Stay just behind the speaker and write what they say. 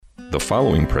The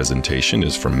following presentation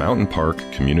is from Mountain Park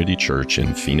Community Church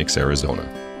in Phoenix, Arizona.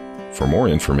 For more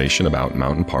information about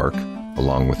Mountain Park,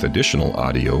 along with additional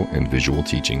audio and visual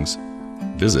teachings,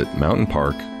 visit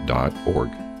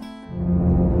mountainpark.org.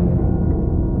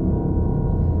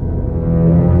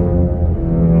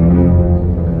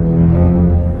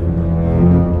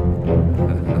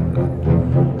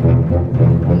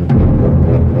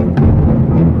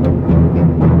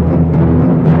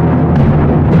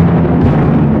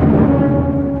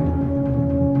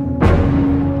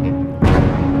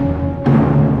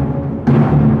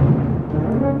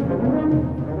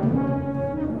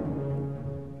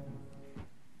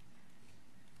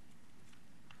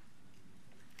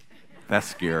 That's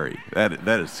scary.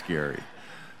 That is scary.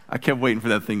 I kept waiting for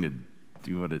that thing to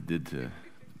do what it did to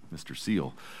Mr.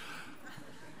 Seal.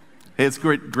 Hey, it's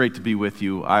great to be with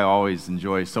you. I always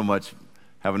enjoy so much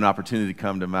having an opportunity to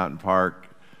come to Mountain Park.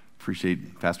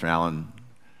 Appreciate Pastor Allen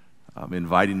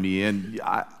inviting me in.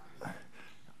 I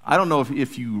don't know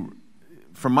if you,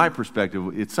 from my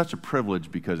perspective, it's such a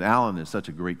privilege because Allen is such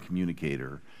a great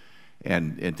communicator.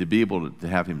 And to be able to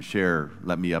have him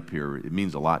let me up here, it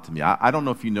means a lot to me. I don't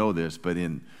know if you know this, but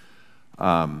in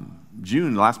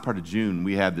June, last part of June,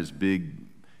 we had this big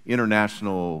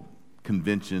international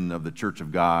convention of the Church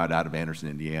of God out of Anderson,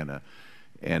 Indiana.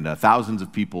 And thousands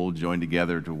of people joined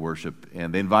together to worship.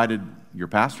 And they invited your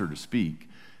pastor to speak.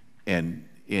 And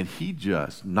he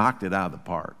just knocked it out of the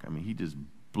park. I mean, he just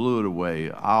blew it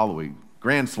away all the way,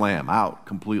 grand slam, out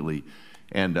completely.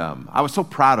 And I was so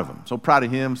proud of him,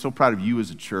 so proud of you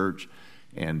as a church.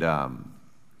 And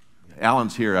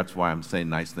Alan's here, that's why I'm saying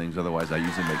nice things. Otherwise, I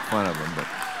usually make fun of him. But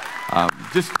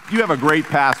you have a great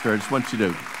pastor. I just want you to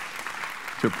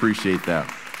appreciate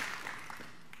that.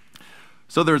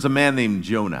 So there's a man named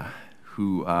Jonah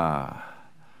who is a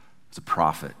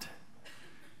prophet.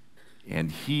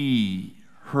 And he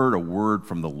heard a word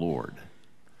from the Lord,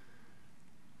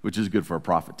 which is good for a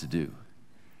prophet to do.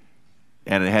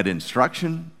 And it had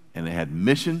instruction, and it had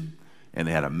mission, and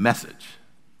it had a message.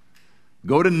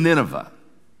 Go to Nineveh.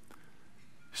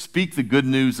 Speak the good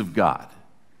news of God.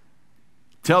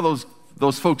 Tell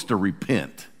those folks to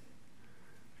repent.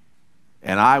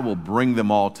 And I will bring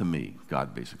them all to me,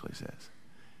 God basically says.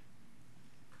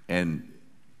 And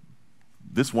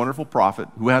this wonderful prophet,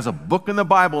 who has a book in the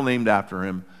Bible named after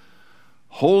him,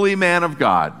 holy man of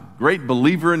God, great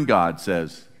believer in God,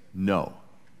 says, no.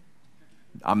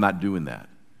 I'm not doing that.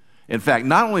 In fact,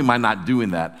 not only am I not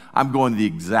doing that, I'm going the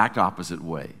exact opposite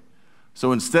way.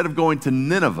 So instead of going to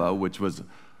Nineveh, which was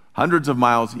hundreds of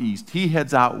miles east, he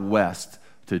heads out west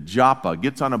to Joppa,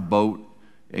 gets on a boat,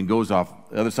 and goes off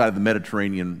the other side of the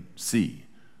Mediterranean Sea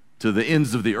to the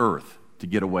ends of the earth to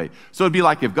get away. So it'd be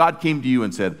like if God came to you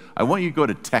and said, I want you to go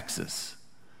to Texas,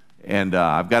 and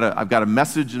I've got a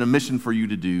message and a mission for you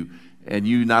to do. And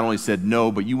you not only said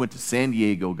no, but you went to San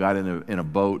Diego, got in a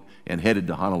boat, and headed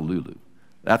to Honolulu.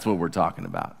 That's what we're talking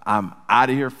about. I'm out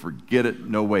of here. Forget it.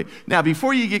 No way. Now,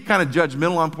 before you get kind of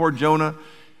judgmental on poor Jonah,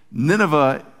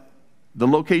 Nineveh, the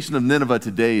location of Nineveh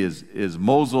today is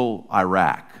Mosul,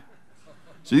 Iraq.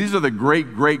 So these are the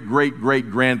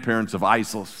great-great-great-great-grandparents of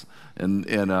ISIS and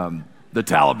the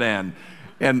Taliban.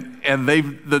 And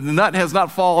the nut has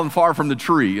not fallen far from the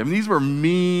tree. I mean, these were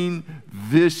mean,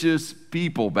 vicious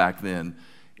people back then.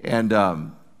 And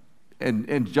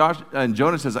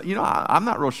Jonah says, I'm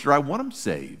not real sure I want them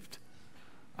saved.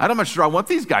 I'm not sure I want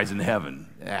these guys in heaven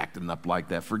acting up like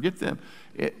that. Forget them.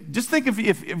 Just think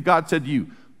if God said to you,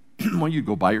 well, you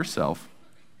go by yourself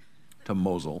to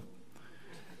Mosul,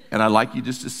 and I'd like you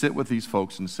just to sit with these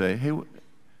folks and say, hey,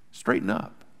 straighten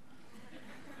up.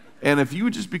 And if you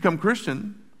would just become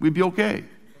Christian, we'd be okay.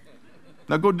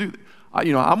 Now go do.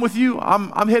 I'm with you.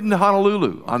 I'm heading to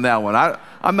Honolulu on that one.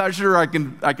 I'm not sure I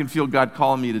can feel God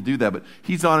calling me to do that, but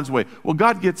he's on his way. Well,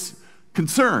 God gets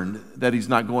concerned that he's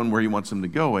not going where he wants him to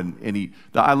go, and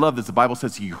I love this. The Bible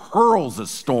says he hurls a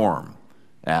storm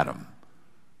at him.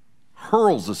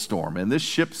 Hurls a storm, and this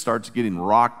ship starts getting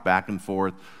rocked back and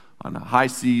forth on the high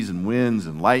seas and winds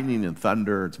and lightning and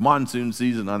thunder. It's monsoon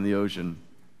season on the ocean.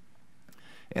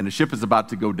 And the ship is about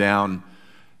to go down.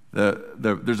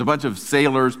 There's a bunch of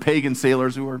sailors, pagan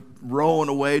sailors, who are rowing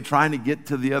away, trying to get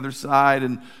to the other side,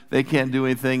 and they can't do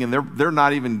anything. And they're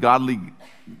not even godly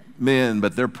men,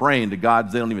 but they're praying to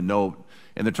gods they don't even know.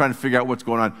 And they're trying to figure out what's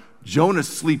going on. Jonah's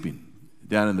sleeping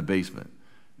down in the basement.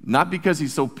 Not because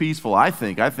he's so peaceful, I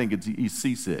think he's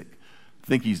seasick. I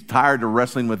think he's tired of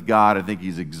wrestling with God. I think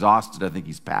he's exhausted. I think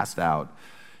he's passed out.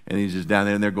 And he's just down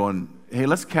there, and they're going, hey,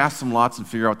 let's cast some lots and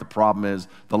figure out what the problem is.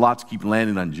 The lots keep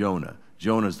landing on Jonah.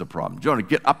 Jonah's the problem. Jonah,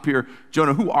 get up here.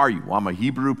 Jonah, who are you? Well, I'm a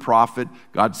Hebrew prophet.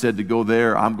 God said to go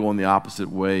there. I'm going the opposite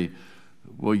way.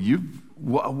 Well,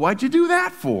 why'd you do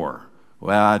that for?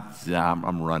 Well,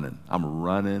 I'm running. I'm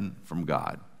running from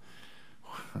God.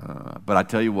 But I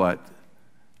tell you what,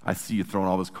 I see you throwing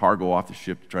all this cargo off the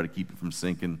ship to try to keep it from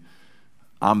sinking.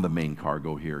 I'm the main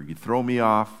cargo here. You throw me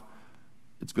off,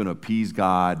 it's going to appease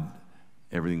God.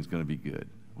 Everything's going to be good.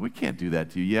 We can't do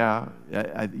that to you. Yeah,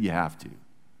 you have to.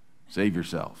 Save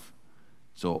yourself.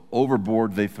 So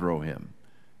overboard they throw him,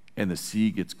 and the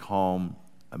sea gets calm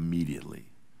immediately.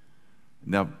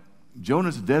 Now,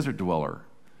 Jonah's a desert dweller,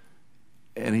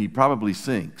 and he probably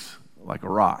sinks like a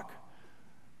rock.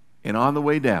 And on the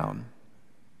way down,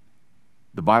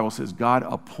 the Bible says God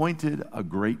appointed a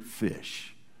great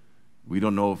fish. We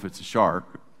don't know if it's a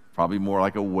shark, probably more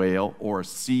like a whale or a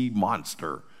sea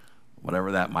monster,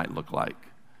 whatever that might look like,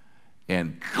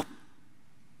 and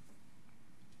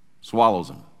swallows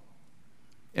him.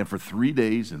 And for 3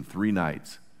 days and 3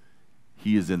 nights,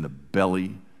 he is in the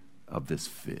belly of this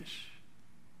fish.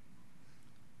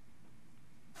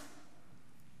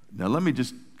 Now, let me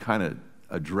just kind of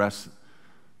address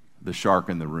the shark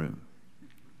in the room.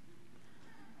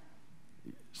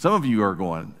 Some of you are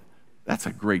going, that's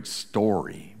a great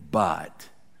story, but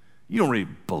you don't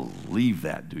really believe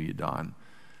that, do you, Don?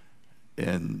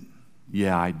 And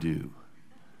yeah, I do.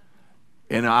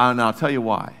 And I'll tell you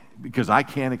why. Because I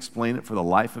can't explain it for the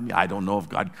life of me. I don't know if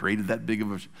God created that big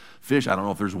of a fish. I don't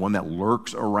know if there's one that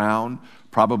lurks around.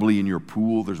 Probably in your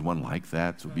pool, there's one like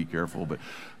that, so be careful. But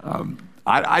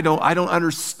I don't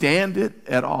understand it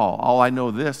at all. All I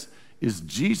know this is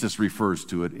Jesus refers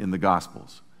to it in the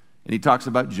Gospels. And he talks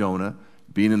about Jonah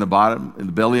being in the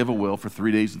belly of a whale for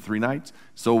 3 days and 3 nights.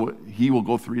 So he will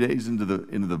go 3 days into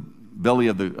the belly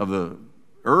of the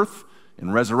earth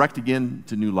and resurrect again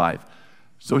to new life.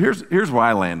 So here's where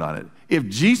I land on it. If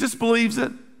Jesus believes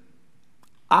it,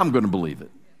 I'm going to believe it.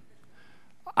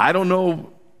 I don't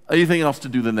know anything else to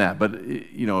do than that. But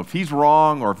if he's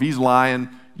wrong or if he's lying,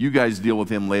 you guys deal with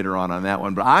him later on that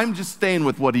one. But I'm just staying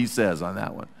with what he says on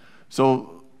that one.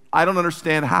 So I don't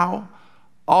understand how.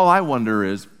 All I wonder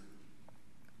is,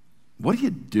 what do you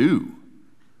do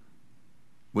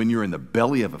when you're in the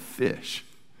belly of a fish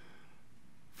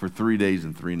for 3 days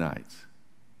and 3 nights?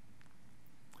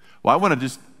 Well, I want to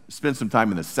just spend some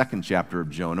time in the second chapter of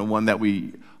Jonah, one that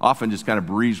we often just kind of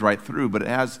breeze right through, but it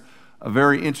has a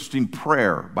very interesting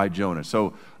prayer by Jonah.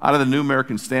 So out of the New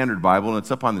American Standard Bible, and it's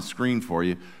up on the screen for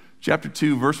you, chapter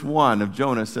 2, verse 1 of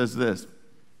Jonah says this: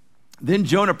 Then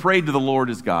Jonah prayed to the Lord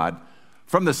his God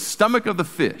from the stomach of the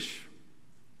fish,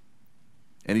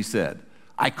 and he said,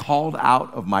 I called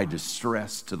out of my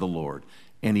distress to the Lord,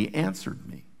 and he answered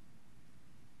me.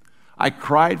 I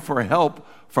cried for help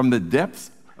from the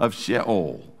depths of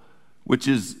Sheol, which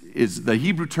is the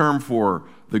Hebrew term for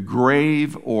the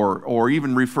grave, or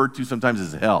even referred to sometimes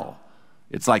as hell.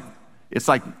 It's like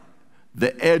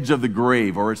the edge of the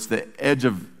grave, or it's the edge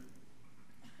of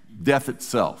death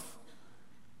itself.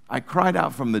 I cried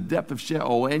out from the depth of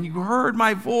Sheol, and you heard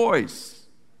my voice.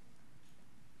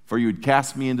 For you had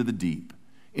cast me into the deep,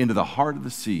 into the heart of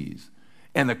the seas,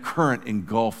 and the current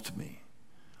engulfed me.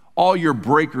 All your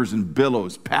breakers and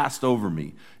billows passed over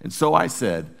me. And so I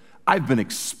said, I've been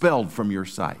expelled from your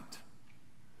sight.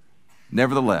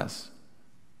 Nevertheless,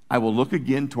 I will look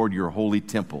again toward your holy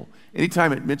temple.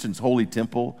 Anytime it mentions holy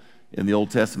temple in the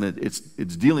Old Testament, it's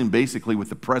dealing basically with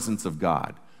the presence of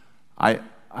God.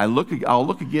 I'll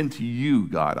look again to you,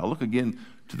 God. I'll look again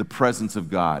to the presence of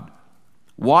God.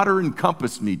 Water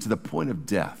encompassed me to the point of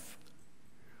death.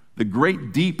 The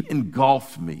great deep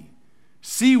engulfed me.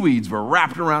 Seaweeds were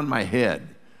wrapped around my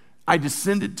head. I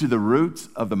descended to the roots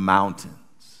of the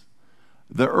mountains.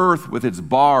 The earth with its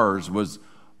bars was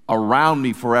around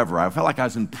me forever. I felt like I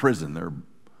was in prison.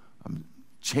 I'm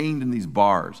chained in these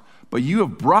bars. But you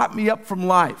have brought me up from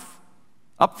life,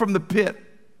 up from the pit,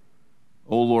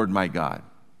 O Lord my God.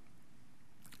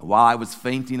 While I was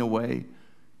fainting away,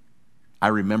 I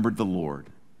remembered the Lord,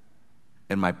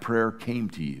 and my prayer came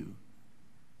to you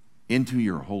into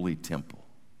your holy temple.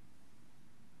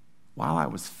 While I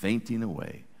was fainting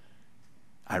away,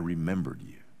 I remembered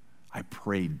you. I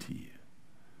prayed to you.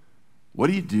 What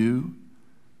do you do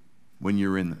when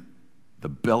you're in the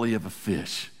belly of a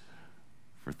fish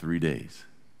for 3 days?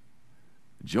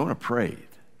 Jonah prayed.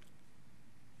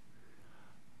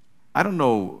 I don't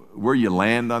know where you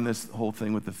land on this whole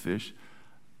thing with the fish.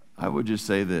 I would just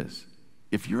say this.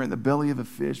 If you're in the belly of a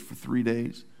fish for 3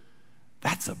 days,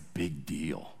 that's a big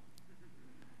deal.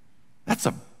 That's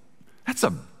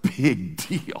a big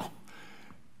deal.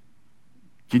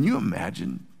 Can you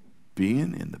imagine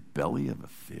being in the belly of a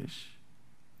fish?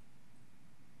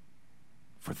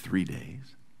 for 3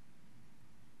 days?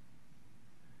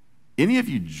 Any of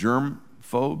you germ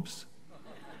phobes?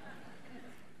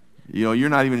 You know, you're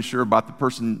not even sure about the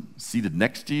person seated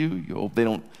next to you. You hope they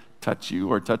don't touch you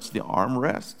or touch the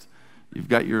armrest. You've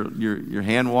got your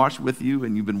hand wash with you,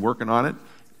 and you've been working on it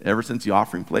ever since the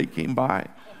offering plate came by.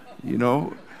 You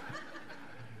know,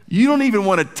 you don't even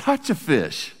want to touch a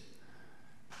fish.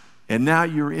 And now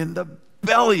you're in the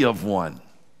belly of one,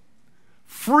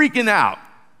 freaking out.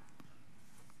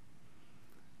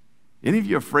 Any of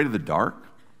you afraid of the dark?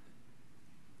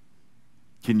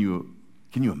 Can you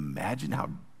imagine how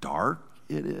dark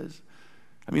it is?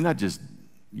 I mean, not just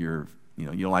you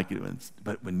don't like it,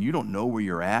 but when you don't know where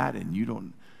you're at and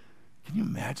can you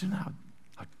imagine how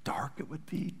dark it would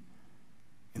be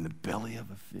in the belly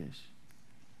of a fish?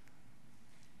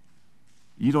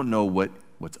 You don't know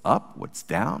what's up, what's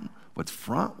down, what's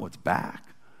front, what's back.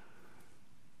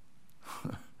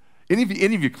 Any of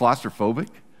you claustrophobic?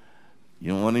 You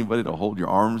don't want anybody to hold your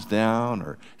arms down,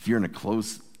 or if you're in a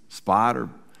close spot or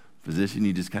position,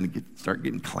 you just kind of start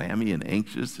getting clammy and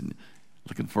anxious and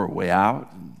looking for a way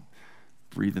out and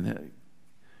breathing in.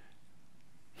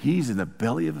 He's in the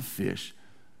belly of a fish,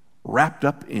 wrapped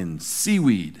up in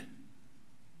seaweed.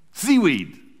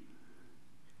 Seaweed.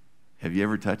 Have you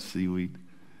ever touched seaweed?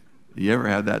 You ever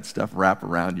had that stuff wrap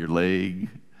around your leg?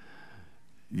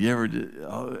 You ever did?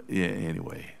 Oh, yeah,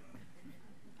 anyway.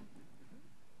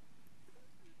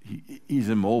 He's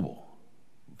immobile,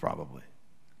 probably.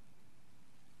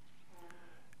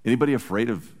 Anybody afraid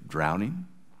of drowning?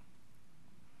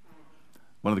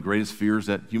 One of the greatest fears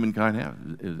that humankind has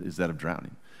is that of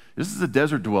drowning. This is a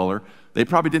desert dweller. They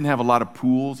probably didn't have a lot of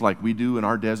pools like we do in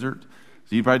our desert,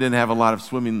 so you probably didn't have a lot of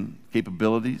swimming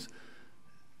capabilities.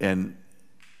 And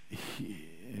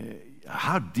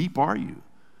how deep are you?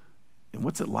 And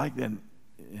what's it like then?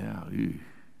 Yeah,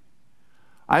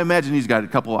 I imagine he's got a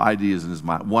couple of ideas in his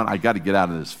mind. One, I got to get out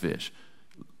of this fish.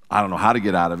 I don't know how to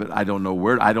get out of it. I don't know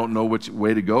where. I don't know which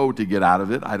way to go to get out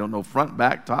of it. I don't know front,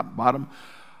 back, top, bottom.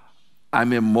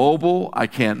 I'm immobile. I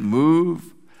can't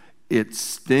move. It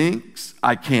stinks.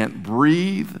 I can't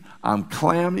breathe. I'm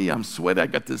clammy. I'm sweaty. I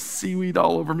got this seaweed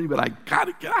all over me, but I got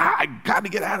to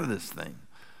get out of this thing.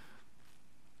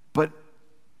 But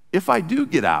if I do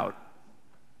get out,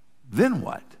 then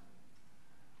what?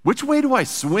 Which way do I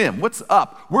swim? What's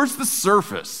up? Where's the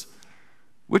surface?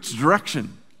 Which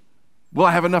direction? Will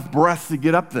I have enough breath to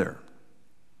get up there?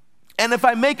 And if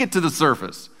I make it to the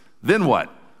surface, then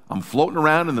what? I'm floating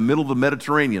around in the middle of the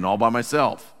Mediterranean all by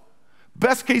myself.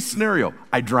 Best case scenario,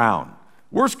 I drown.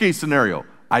 Worst case scenario,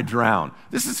 I drown.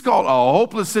 This is called a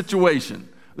hopeless situation.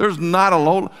 There's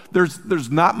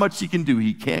not much he can do.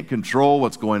 He can't control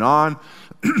what's going on.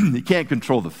 He can't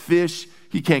control the fish.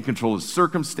 He can't control his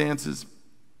circumstances.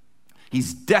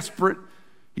 He's desperate.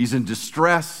 He's in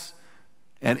distress.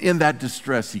 And in that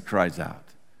distress, he cries out.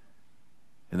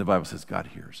 And the Bible says God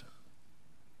hears him.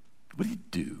 What do you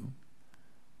do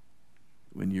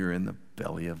when you're in the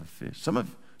belly of a fish? Some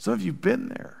of you have been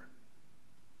there.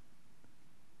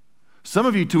 Some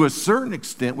of you, to a certain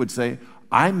extent, would say,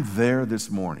 I'm there this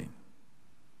morning.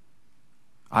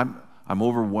 I'm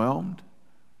overwhelmed.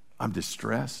 I'm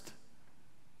distressed.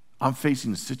 I'm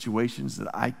facing situations that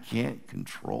I can't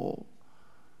control.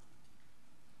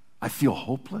 I feel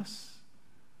hopeless.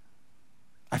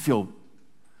 I feel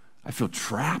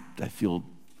trapped. I feel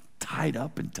tied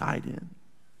up and tied in.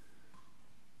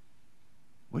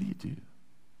 What do you do?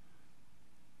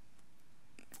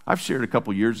 I've shared a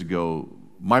couple years ago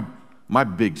my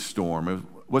big storm. It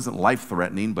wasn't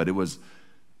life-threatening, but it was,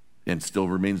 and still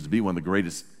remains to be, one of the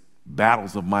greatest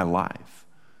battles of my life.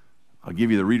 I'll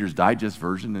give you the Reader's Digest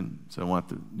version, and so I want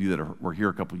to you that were here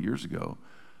a couple years ago.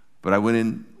 But I went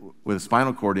in with a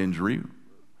spinal cord injury,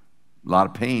 a lot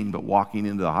of pain, but walking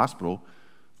into the hospital,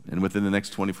 and within the next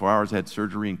 24 hours I had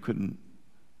surgery and couldn't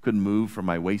move from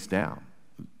my waist down,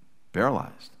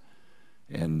 paralyzed.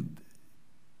 And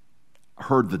I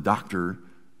heard the doctor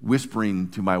whispering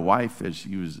to my wife as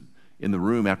she was in the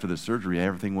room after the surgery,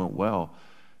 everything went well.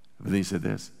 But then he said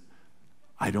this,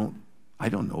 I don't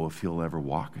know if he'll ever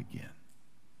walk again.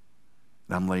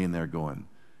 And I'm laying there going,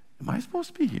 am I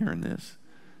supposed to be hearing this?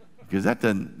 Because that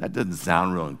doesn't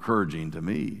sound real encouraging to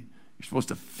me. You're supposed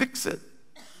to fix it.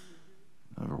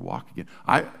 Never walk again.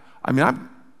 I mean, I'm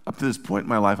up to this point in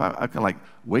my life, I kind of like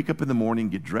wake up in the morning,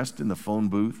 get dressed in the phone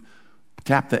booth,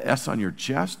 tap the S on your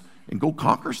chest, and go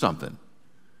conquer something.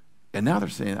 And now they're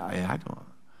saying, I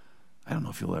don't know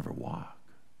if you'll ever walk.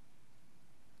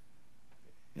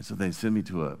 And so they send me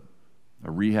to a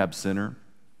rehab center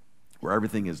where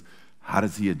everything is, how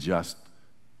does he adjust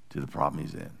to the problem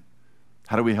he's in?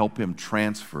 How do we help him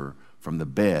transfer from the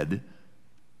bed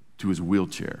to his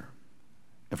wheelchair,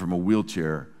 and from a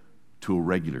wheelchair to a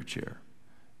regular chair.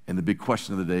 And the big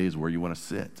question of the day is where you want to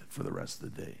sit for the rest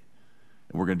of the day.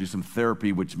 And we're going to do some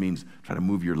therapy, which means try to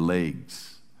move your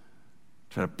legs,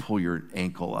 try to pull your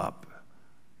ankle up.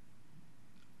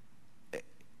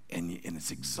 And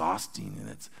it's exhausting, and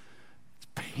it's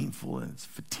painful, and it's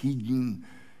fatiguing,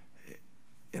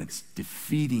 and it's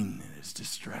defeating, and it's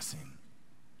distressing.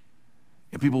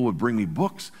 And people would bring me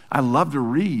books. I love to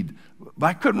read, but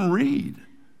I couldn't read.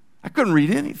 I couldn't read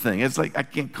anything. It's like I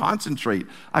can't concentrate.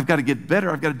 I've got to get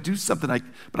better. I've got to do something,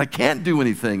 but I can't do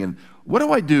anything. And what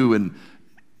do I do? And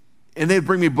they'd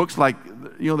bring me books like,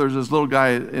 there's this little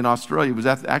guy in Australia. He was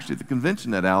actually at the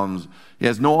convention at Allen's. He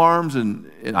has no arms, and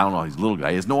I don't know, he's a little guy.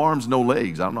 He has no arms, no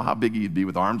legs. I don't know how big he'd be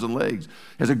with arms and legs. He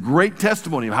has a great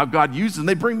testimony of how God uses him.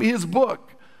 They bring me his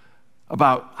book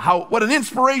about what an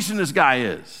inspiration this guy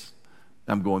is.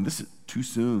 I'm going, this is too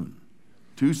soon.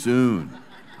 Too soon.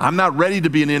 I'm not ready to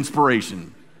be an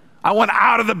inspiration. I want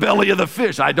out of the belly of the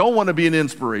fish. I don't want to be an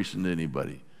inspiration to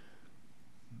anybody.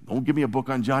 Don't give me a book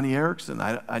on Johnny Erickson.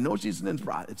 I know she's an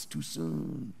inspiration. It's too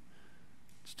soon.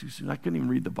 It's too soon. I couldn't even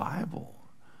read the Bible.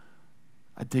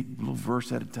 I'd take a little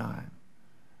verse at a time.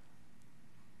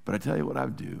 But I tell you what I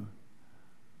would do.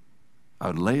 I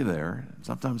would lay there.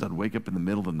 Sometimes I'd wake up in the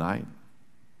middle of the night.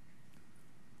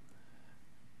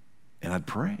 And I'd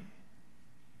pray.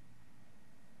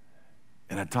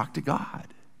 And I'd talk to God.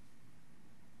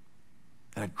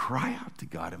 And I'd cry out to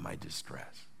God in my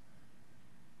distress.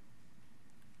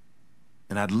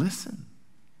 And I'd listen.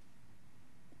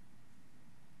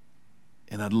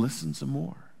 And I'd listen some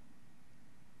more.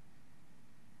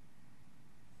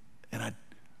 And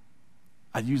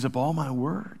I'd use up all my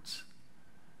words.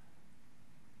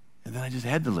 And then I just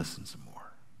had to listen some more.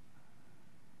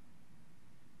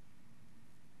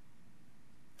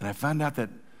 And I found out that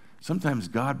sometimes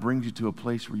God brings you to a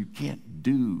place where you can't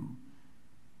do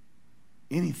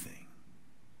anything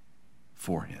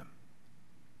for him,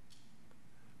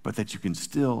 but that you can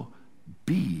still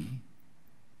be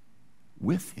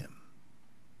with him.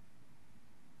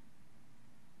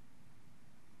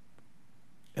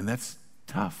 And that's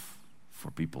tough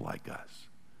for people like us.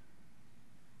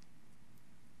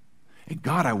 And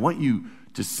God, I want you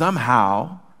to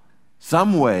somehow,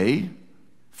 some way,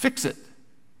 fix it.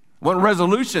 I want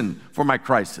resolution for my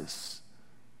crisis.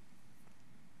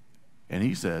 And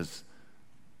he says,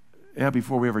 yeah,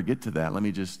 before we ever get to that, let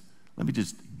me just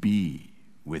be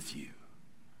with you.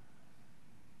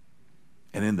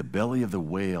 And in the belly of the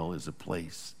whale is a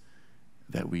place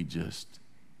that we just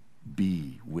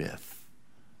be with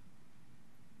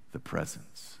the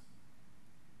presence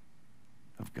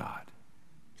of God.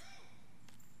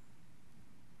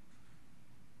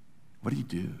 What do you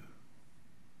do?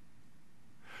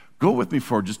 Go with me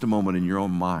for just a moment in your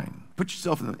own mind. Put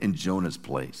yourself in Jonah's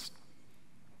place.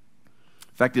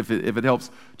 In fact, if it helps,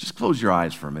 just close your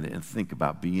eyes for a minute and think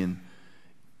about being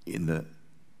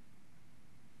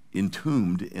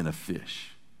entombed in a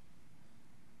fish.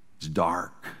 It's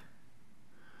dark.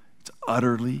 It's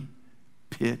utterly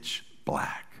pitch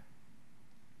black.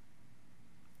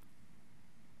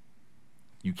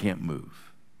 You can't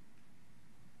move.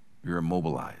 You're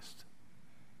immobilized.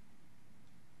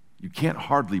 You can't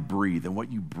hardly breathe, and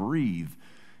what you breathe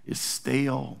is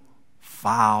stale,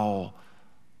 foul,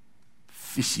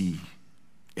 fishy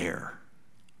air.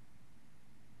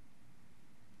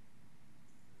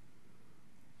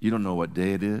 You don't know what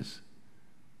day it is.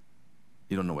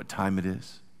 You don't know what time it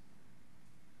is.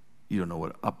 You don't know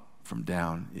what up from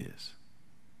down is.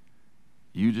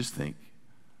 You just think,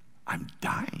 I'm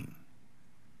dying.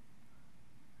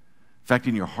 In fact,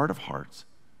 in your heart of hearts,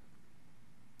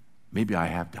 maybe I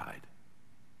have died.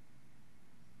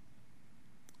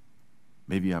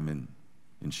 Maybe I'm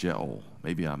in Sheol.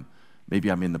 Maybe I'm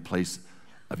in the place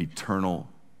of eternal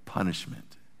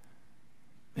punishment.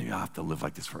 Maybe I'll have to live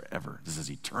like this forever. This is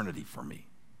eternity for me.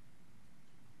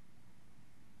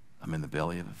 I'm in the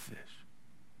belly of a fish.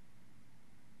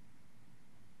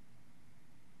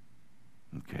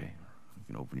 Okay, you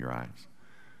can open your eyes.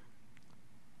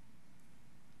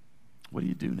 What do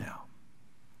you do now?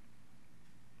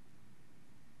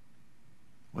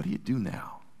 What do you do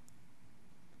now?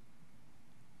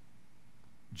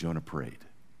 Jonah prayed.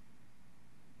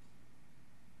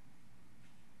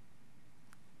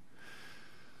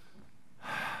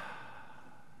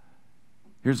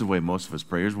 Here's the way most of us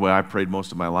pray. Here's the way I prayed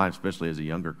most of my life, especially as a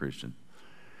younger Christian.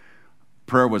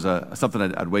 Prayer was something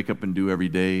I'd wake up and do every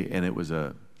day, and it was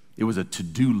a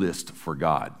to-do list for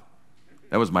God.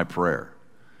 That was my prayer.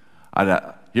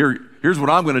 Here's what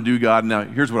I'm going to do, God. Now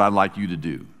here's what I'd like you to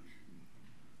do.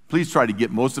 Please try to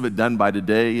get most of it done by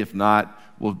today. If not,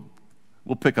 we'll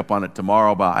We'll pick up on it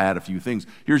tomorrow, but I'll add a few things.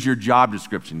 Here's your job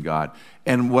description, God.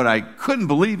 And what I couldn't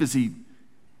believe is he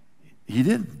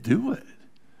didn't do it.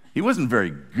 He wasn't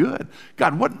very good.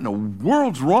 God, what in the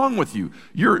world's wrong with you?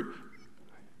 You're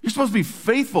supposed to be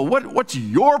faithful. What's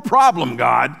your problem,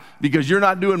 God? Because you're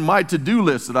not doing my to-do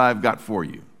list that I've got for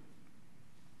you.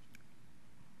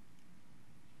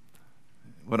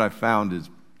 What I found is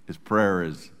prayer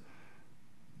is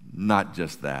not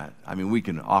just that. I mean, we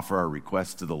can offer our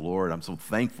requests to the Lord. I'm so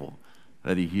thankful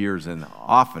that he hears and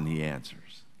often he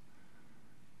answers.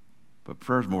 But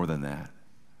prayer is more than that.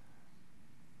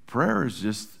 Prayer is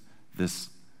just this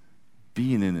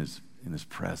being in his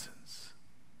presence.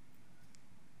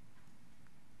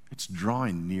 It's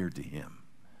drawing near to him.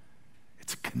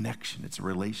 It's a connection. It's a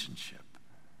relationship.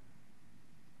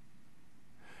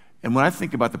 And when I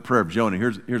think about the prayer of Jonah,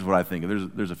 here's what I think.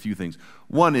 There's a few things.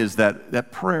 One is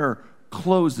that prayer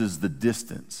closes the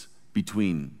distance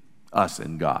between us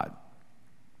and God.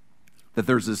 That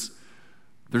there's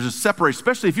a separation,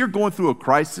 especially if you're going through a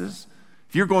crisis,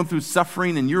 if you're going through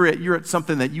suffering and you're at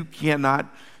something that you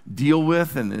cannot deal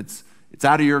with and it's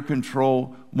out of your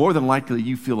control, more than likely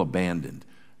you feel abandoned.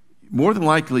 More than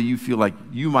likely you feel like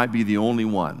you might be the only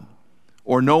one.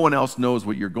 Or no one else knows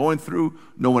what you're going through.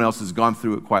 No one else has gone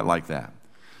through it quite like that.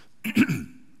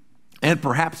 And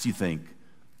perhaps you think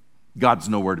God's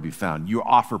nowhere to be found. You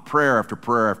offer prayer after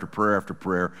prayer after prayer after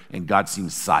prayer, and God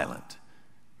seems silent.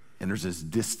 And there's this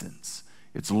distance.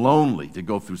 It's lonely to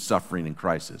go through suffering and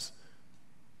crisis.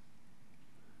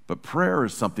 But prayer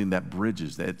is something that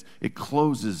bridges, that it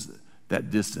closes that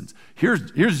distance.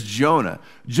 Here's Jonah.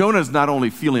 Jonah is not only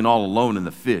feeling all alone in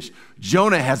the fish.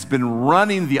 Jonah has been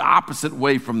running the opposite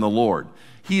way from the Lord.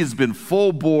 He has been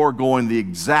full bore going the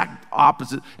exact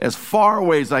opposite, as far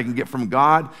away as I can get from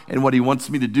God and what he wants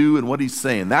me to do and what he's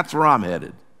saying. That's where I'm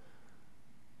headed.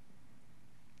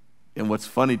 And what's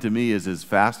funny to me is as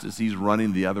fast as he's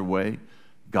running the other way,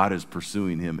 God is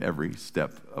pursuing him every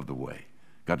step of the way.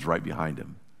 God's right behind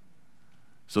him.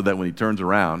 So that when he turns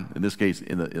around, in this case,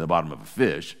 in the bottom of a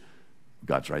fish,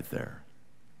 God's right there.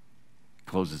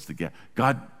 Closes the gap.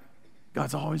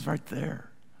 God's always right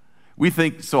there. We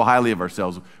think so highly of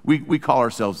ourselves. We call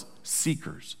ourselves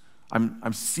seekers.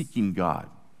 I'm seeking God.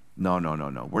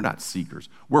 No. We're not seekers.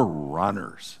 We're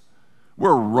runners.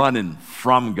 We're running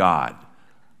from God.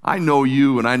 I know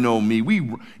you and I know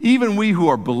me. Even we who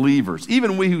are believers,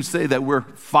 even we who say that we're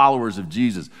followers of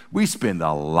Jesus, we spend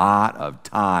a lot of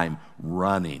time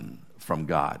running from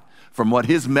God, from what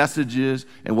his message is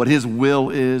and what his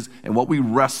will is and what we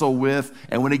wrestle with.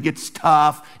 And when it gets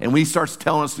tough and when he starts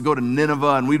telling us to go to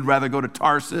Nineveh and we'd rather go to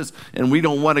Tarsus and we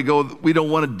don't want to go, we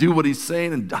don't want to do what he's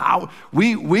saying, and how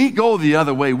we go the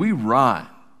other way, we run.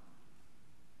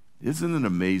 Isn't it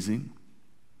amazing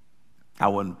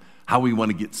how we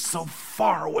want to get so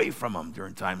far away from him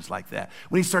during times like that?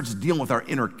 When he starts dealing with our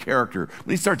inner character,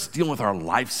 when he starts dealing with our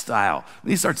lifestyle,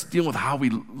 when he starts dealing with how we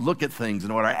look at things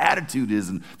and what our attitude is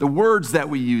and the words that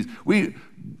we use.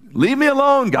 Leave me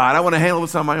alone, God. I want to handle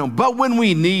this on my own. But when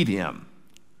we need him,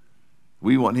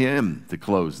 we want him to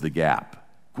close the gap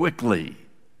quickly.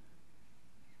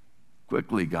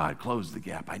 Quickly, God, close the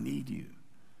gap. I need you.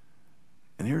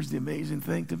 And here's the amazing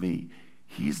thing to me.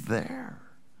 He's there.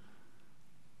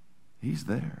 He's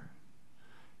there.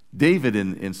 David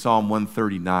in Psalm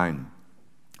 139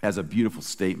 has a beautiful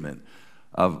statement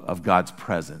of God's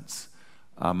presence.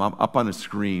 I'm up on the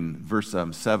screen, verse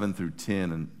 7 through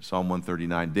 10 in Psalm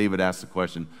 139. David asks the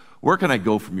question, where can I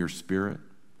go from your spirit?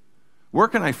 Where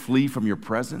can I flee from your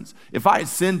presence? If I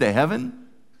ascend to heaven,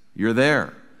 you're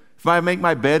there. If I make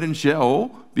my bed in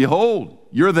Sheol, behold,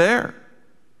 you're there.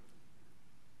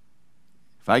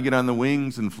 If I get on the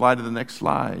wings and fly to the next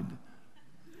slide,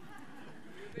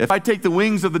 if I take the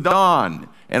wings of the dawn,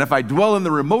 and if I dwell in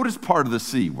the remotest part of the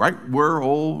sea, right where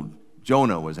old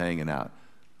Jonah was hanging out,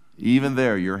 even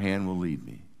there your hand will lead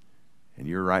me, and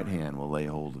your right hand will lay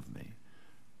hold of me.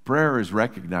 Prayer is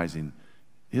recognizing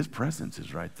his presence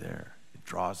is right there. It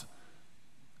draws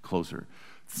closer.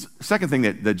 Second thing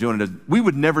that Jonah does, we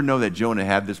would never know that Jonah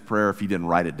had this prayer if he didn't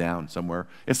write it down somewhere.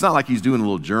 It's not like he's doing a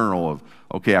little journal of,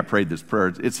 okay, I prayed this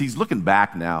prayer. He's looking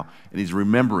back now, and he's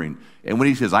remembering. And when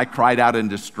he says, I cried out in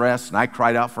distress, and I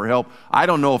cried out for help, I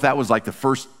don't know if that was like the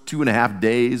first 2.5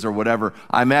 days or whatever.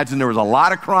 I imagine there was a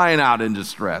lot of crying out in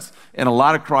distress and a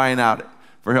lot of crying out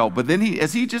for help. But then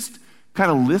as he just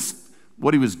kind of lists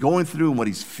what he was going through and what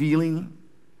he's feeling,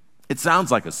 it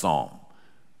sounds like a psalm.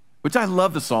 Which I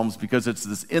love the Psalms because it's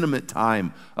this intimate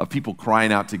time of people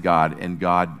crying out to God and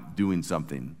God doing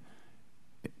something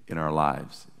in our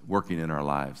lives, working in our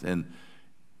lives. And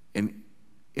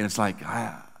it's like,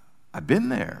 I've been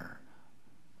there.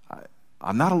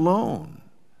 I'm not alone.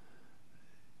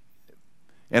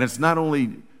 And it's not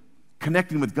only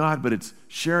connecting with God, but it's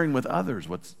sharing with others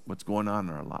what's going on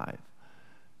in our life.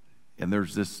 And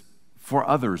there's this for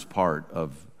others part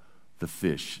of the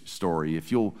fish story.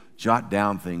 If you'll jot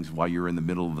down things while you're in the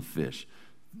middle of the fish,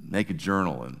 make a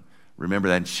journal and remember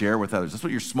that and share with others. That's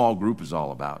what your small group is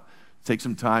all about. Take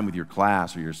some time with your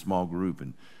class or your small group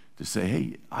and to say,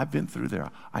 hey, I've been through there.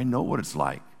 I know what it's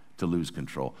like to lose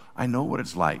control. I know what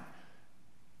it's like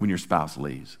when your spouse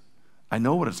leaves. I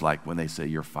know what it's like when they say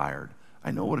you're fired. I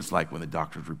know what it's like when the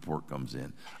doctor's report comes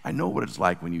in. I know what it's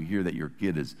like when you hear that your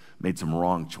kid has made some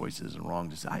wrong choices and wrong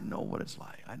decisions. I know what it's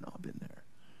like. I know I've been there.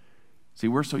 See,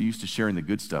 we're so used to sharing the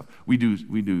good stuff. We do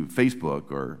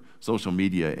Facebook or social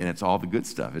media, and it's all the good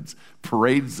stuff. It's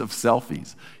parades of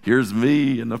selfies. Here's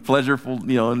me and the pleasureful,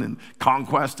 and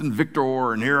conquest and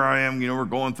victor, and here I am, we're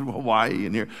going through Hawaii,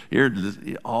 and here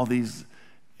all these,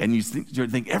 and you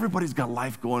think everybody's got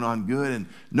life going on good, and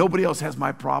nobody else has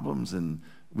my problems, and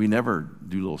we never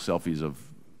do little selfies of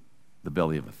the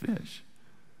belly of a fish.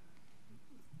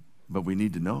 But we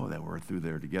need to know that we're through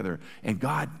there together, and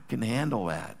God can handle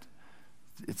that.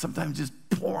 It's sometimes just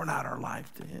pouring out our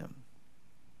life to Him.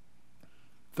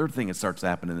 Third thing that starts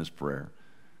happening in this prayer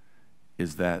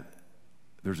is that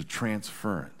there's a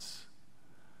transference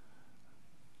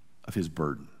of his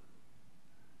burden.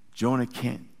 Jonah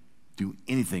can't do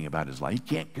anything about his life. He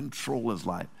can't control his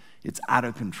life. It's out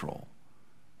of control.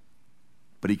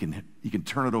 But he can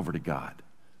turn it over to God.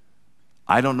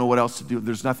 I don't know what else to do.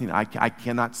 There's nothing. I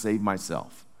cannot save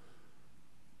myself.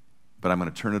 But I'm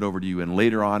going to turn it over to you. And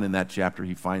later on in that chapter,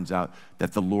 he finds out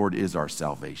that the Lord is our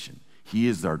salvation. He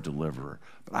is our deliverer.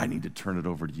 But I need to turn it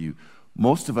over to you.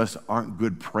 Most of us aren't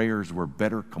good prayers. We're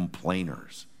better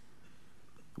complainers.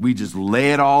 We just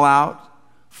lay it all out,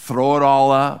 throw it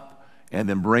all up, and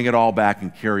then bring it all back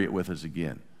and carry it with us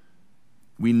again.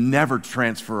 We never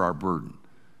transfer our burden.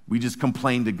 We just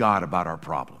complain to God about our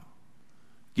problem.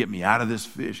 Get me out of this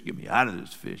fish. Get me out of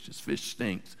this fish. This fish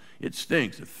stinks. It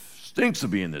stinks. It stinks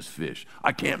of being this fish.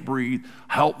 I can't breathe.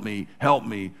 Help me. Help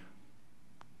me.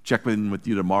 Check in with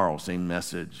you tomorrow. Same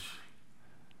message.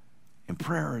 And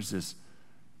prayer is this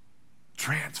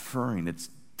transferring. It's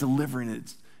delivering.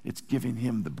 It's giving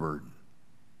him the burden.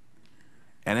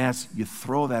 And as you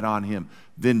throw that on him,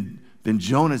 then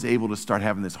Jonah is able to start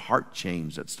having this heart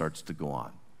change that starts to go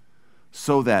on.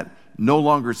 So that no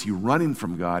longer is he running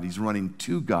from God, he's running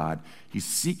to God. He's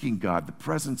seeking God, the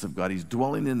presence of God. He's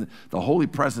dwelling in the holy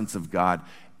presence of God.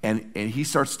 And he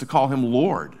starts to call him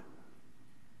Lord.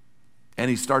 And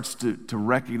he starts to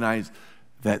recognize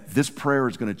that this prayer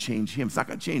is going to change him. It's not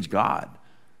going to change God.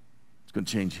 It's going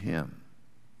to change him.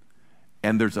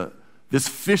 And this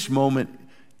fish moment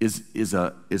is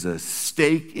a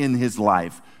stake in his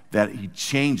life that he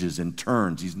changes and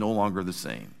turns. He's no longer the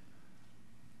same.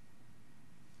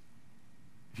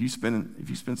 If you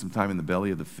spend some time in the belly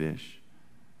of the fish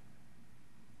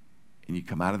and you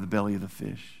come out of the belly of the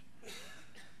fish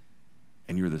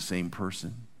and you're the same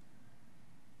person,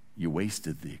 you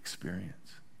wasted the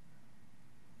experience.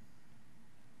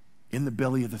 In the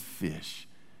belly of the fish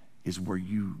is where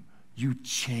you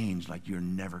change like you're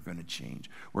never going to change,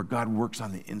 where God works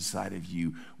on the inside of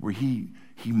you, where he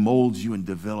molds you and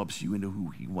develops you into who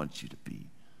he wants you to be.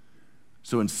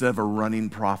 So instead of a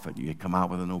running prophet, you come out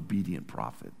with an obedient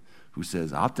prophet who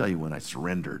says, I'll tell you when I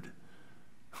surrendered.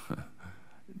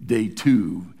 Day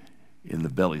 2 in the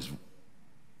belly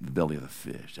of the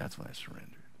fish, that's when I surrendered.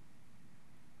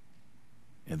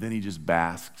 And then he just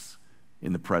basks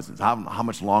in the presence. How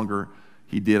much longer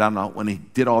he did, I don't know, when he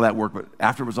did all that work, but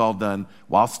after it was all done,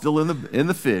 while still in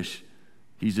the fish,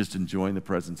 he's just enjoying the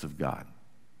presence of God.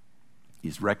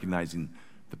 He's recognizing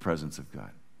the presence of God.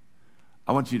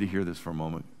 I want you to hear this for a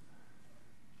moment.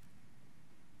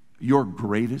 Your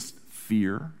greatest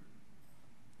fear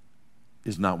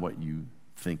is not what you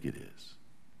think it is.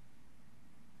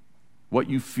 What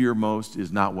you fear most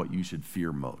is not what you should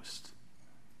fear most.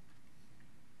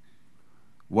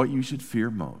 What you should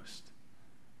fear most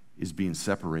is being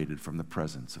separated from the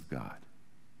presence of God.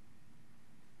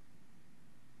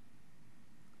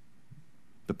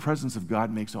 The presence of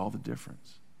God makes all the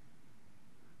difference.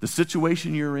 The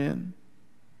situation you're in,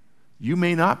 you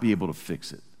may not be able to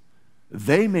fix it.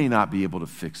 They may not be able to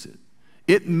fix it.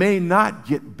 It may not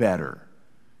get better.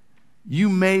 You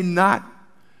may not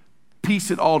piece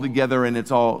it all together and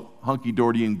it's all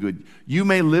hunky-dory and good. You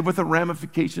may live with the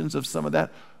ramifications of some of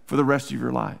that for the rest of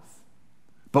your life.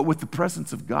 But with the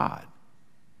presence of God,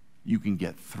 you can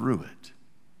get through it.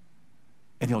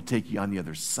 And he'll take you on the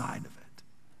other side of it.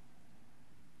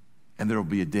 And there will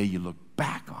be a day you look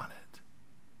back on it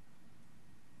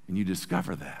and you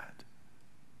discover that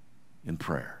in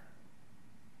prayer.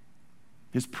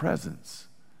 His presence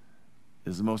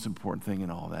is the most important thing in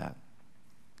all that.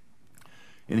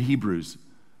 In Hebrews,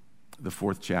 the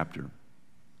 4th chapter,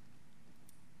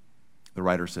 the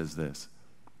writer says this,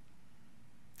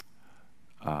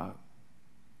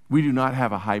 we do not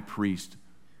have a high priest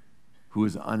who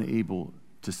is unable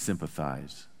to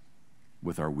sympathize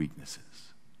with our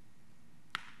weaknesses,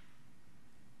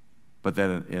 but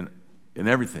that in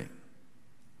everything,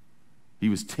 he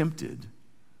was tempted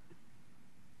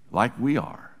like we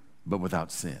are, but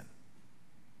without sin,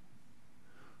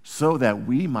 so that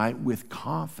we might with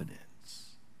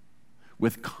confidence,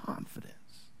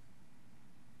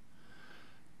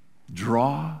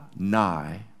 draw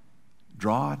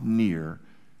near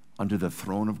unto the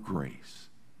throne of grace,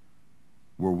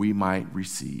 where we might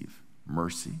receive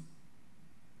mercy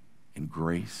and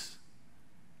grace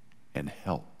and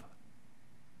help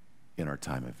in our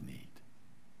time of need.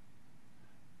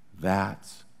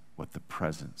 That's what the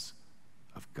presence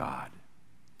of God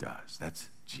does. That's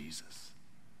Jesus.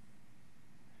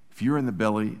 If you're in the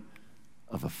belly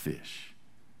of a fish,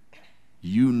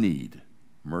 you need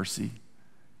mercy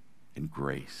and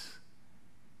grace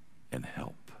and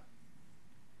help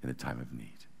in a time of need.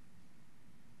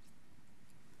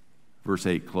 Verse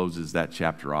 8 closes that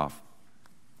chapter off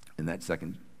in that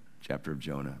second chapter of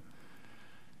Jonah,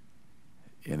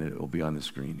 and it will be on the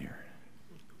screen here.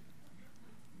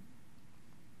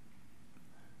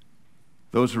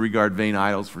 Those who regard vain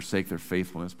idols forsake their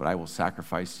faithfulness, but I will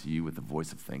sacrifice to you with the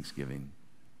voice of thanksgiving.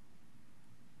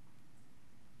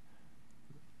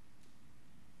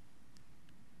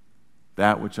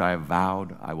 That which I have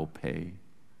vowed, I will pay.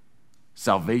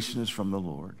 Salvation is from the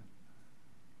Lord.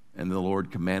 And the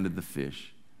Lord commanded the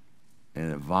fish,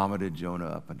 and it vomited Jonah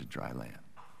up into dry land.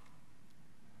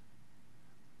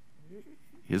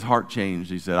 His heart changed.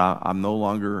 He said, I'm no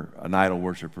longer an idol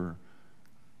worshiper.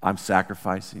 I'm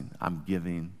sacrificing. I'm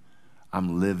giving.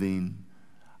 I'm living.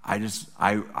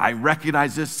 I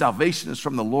recognize this. Salvation is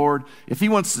from the Lord. If he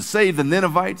wants to save the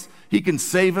Ninevites, he can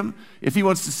save them. If he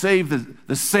wants to save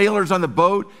the sailors on the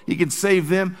boat, he can save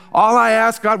them. All I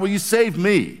ask, God, will you save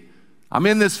me? I'm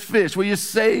in this fish. Will you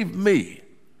save me?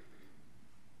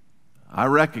 I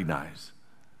recognize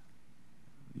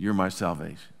you're my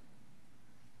salvation.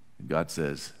 And God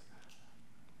says,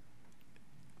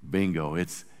 bingo,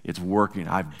 it's working.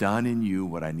 I've done in you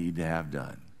what I need to have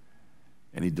done.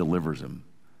 And he delivers him.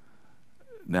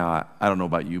 Now, I don't know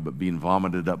about you, but being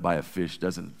vomited up by a fish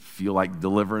doesn't feel like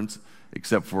deliverance,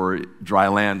 except for dry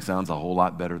land sounds a whole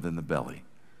lot better than the belly.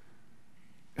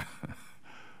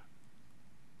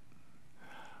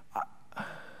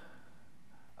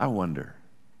 I wonder,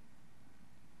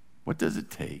 what does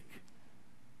it take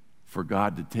for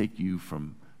God to take you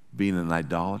from being an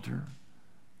idolater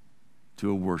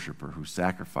to a worshiper who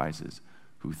sacrifices,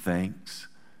 who thanks,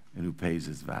 and who pays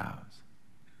his vows?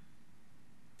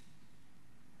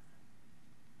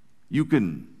 You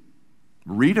can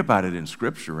read about it in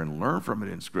Scripture and learn from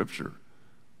it in Scripture.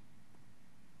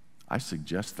 I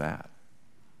suggest that.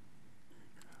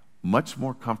 Much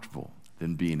more comfortable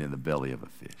than being in the belly of a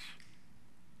fish.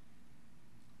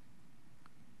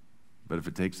 But if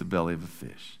it takes the belly of a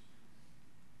fish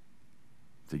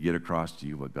to get across to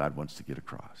you what God wants to get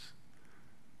across,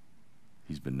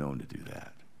 he's been known to do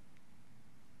that.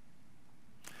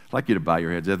 I'd like you to bow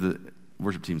your heads. The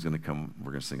worship team's going to come.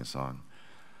 We're going to sing a song.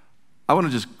 I want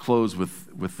to just close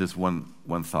with this one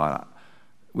thought.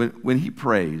 When he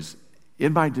prays,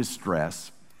 in my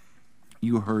distress,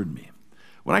 you heard me.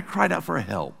 When I cried out for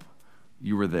help,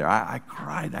 you were there. I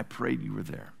cried, I prayed, you were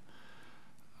there.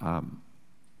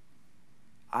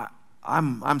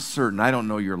 I'm certain, I don't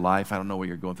know your life, I don't know what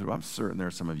you're going through. I'm certain there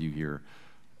are some of you here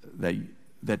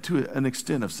that to an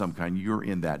extent of some kind, you're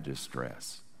in that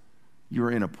distress.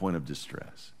 You're in a point of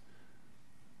distress.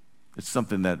 It's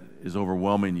something that is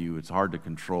overwhelming you. It's hard to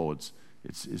control.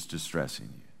 It's distressing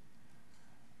you.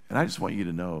 And I just want you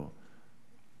to know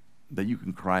that you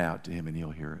can cry out to him and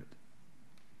he'll hear it.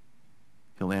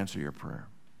 He'll answer your prayer.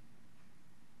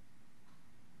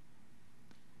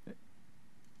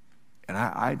 And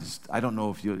I don't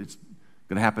know if it's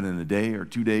going to happen in a day or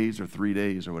 2 days or 3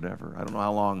 days or whatever. I don't know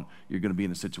how long you're going to be in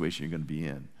the situation you're going to be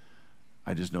in.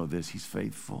 I just know this: he's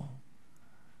faithful,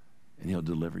 and he'll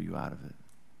deliver you out of it.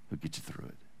 He'll get you through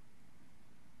it.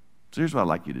 So here's what I'd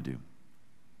like you to do.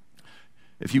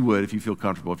 If you would, if you feel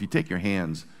comfortable, if you take your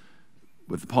hands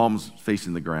with the palms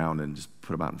facing the ground and just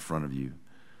put them out in front of you,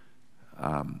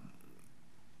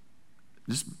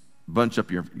 just bunch up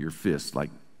your fist, like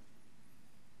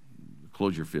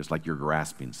close your fist like you're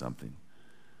grasping something.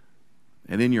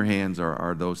 And in your hands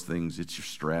are those things. It's your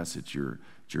stress, it's your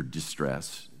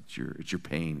distress, It's your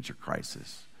pain. It's your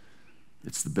crisis.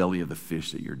 It's the belly of the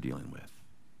fish that you're dealing with.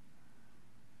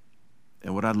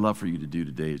 And what I'd love for you to do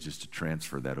today is just to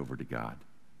transfer that over to God.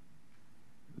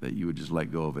 That you would just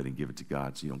let go of it and give it to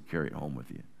God so you don't carry it home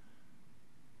with you.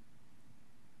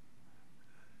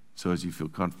 So as you feel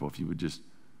comfortable, if you just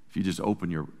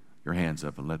open your hands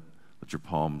up and let your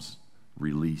palms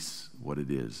release what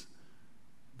it is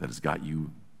that has got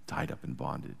you tied up in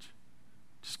bondage.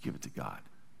 Just give it to God.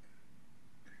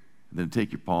 And then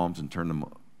take your palms and turn them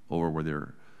over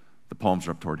where the palms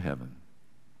are up toward heaven.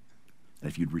 And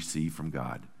if you'd receive from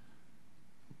God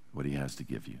what he has to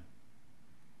give you.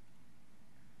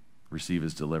 Receive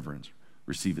his deliverance.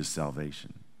 Receive his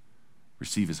salvation.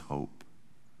 Receive his hope.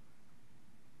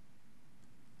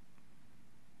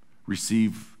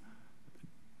 Receive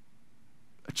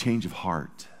a change of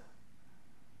heart.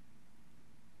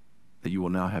 That you will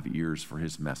now have ears for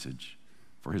his message,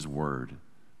 for his word,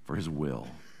 for his will,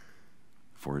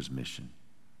 for his mission.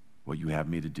 What you have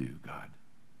me to do, God,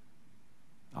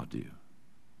 I'll do.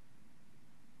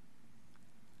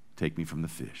 Take me from the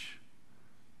fish,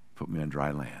 put me on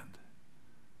dry land,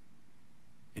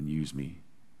 and use me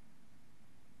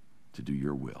to do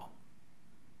your will.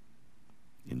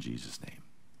 In Jesus' name.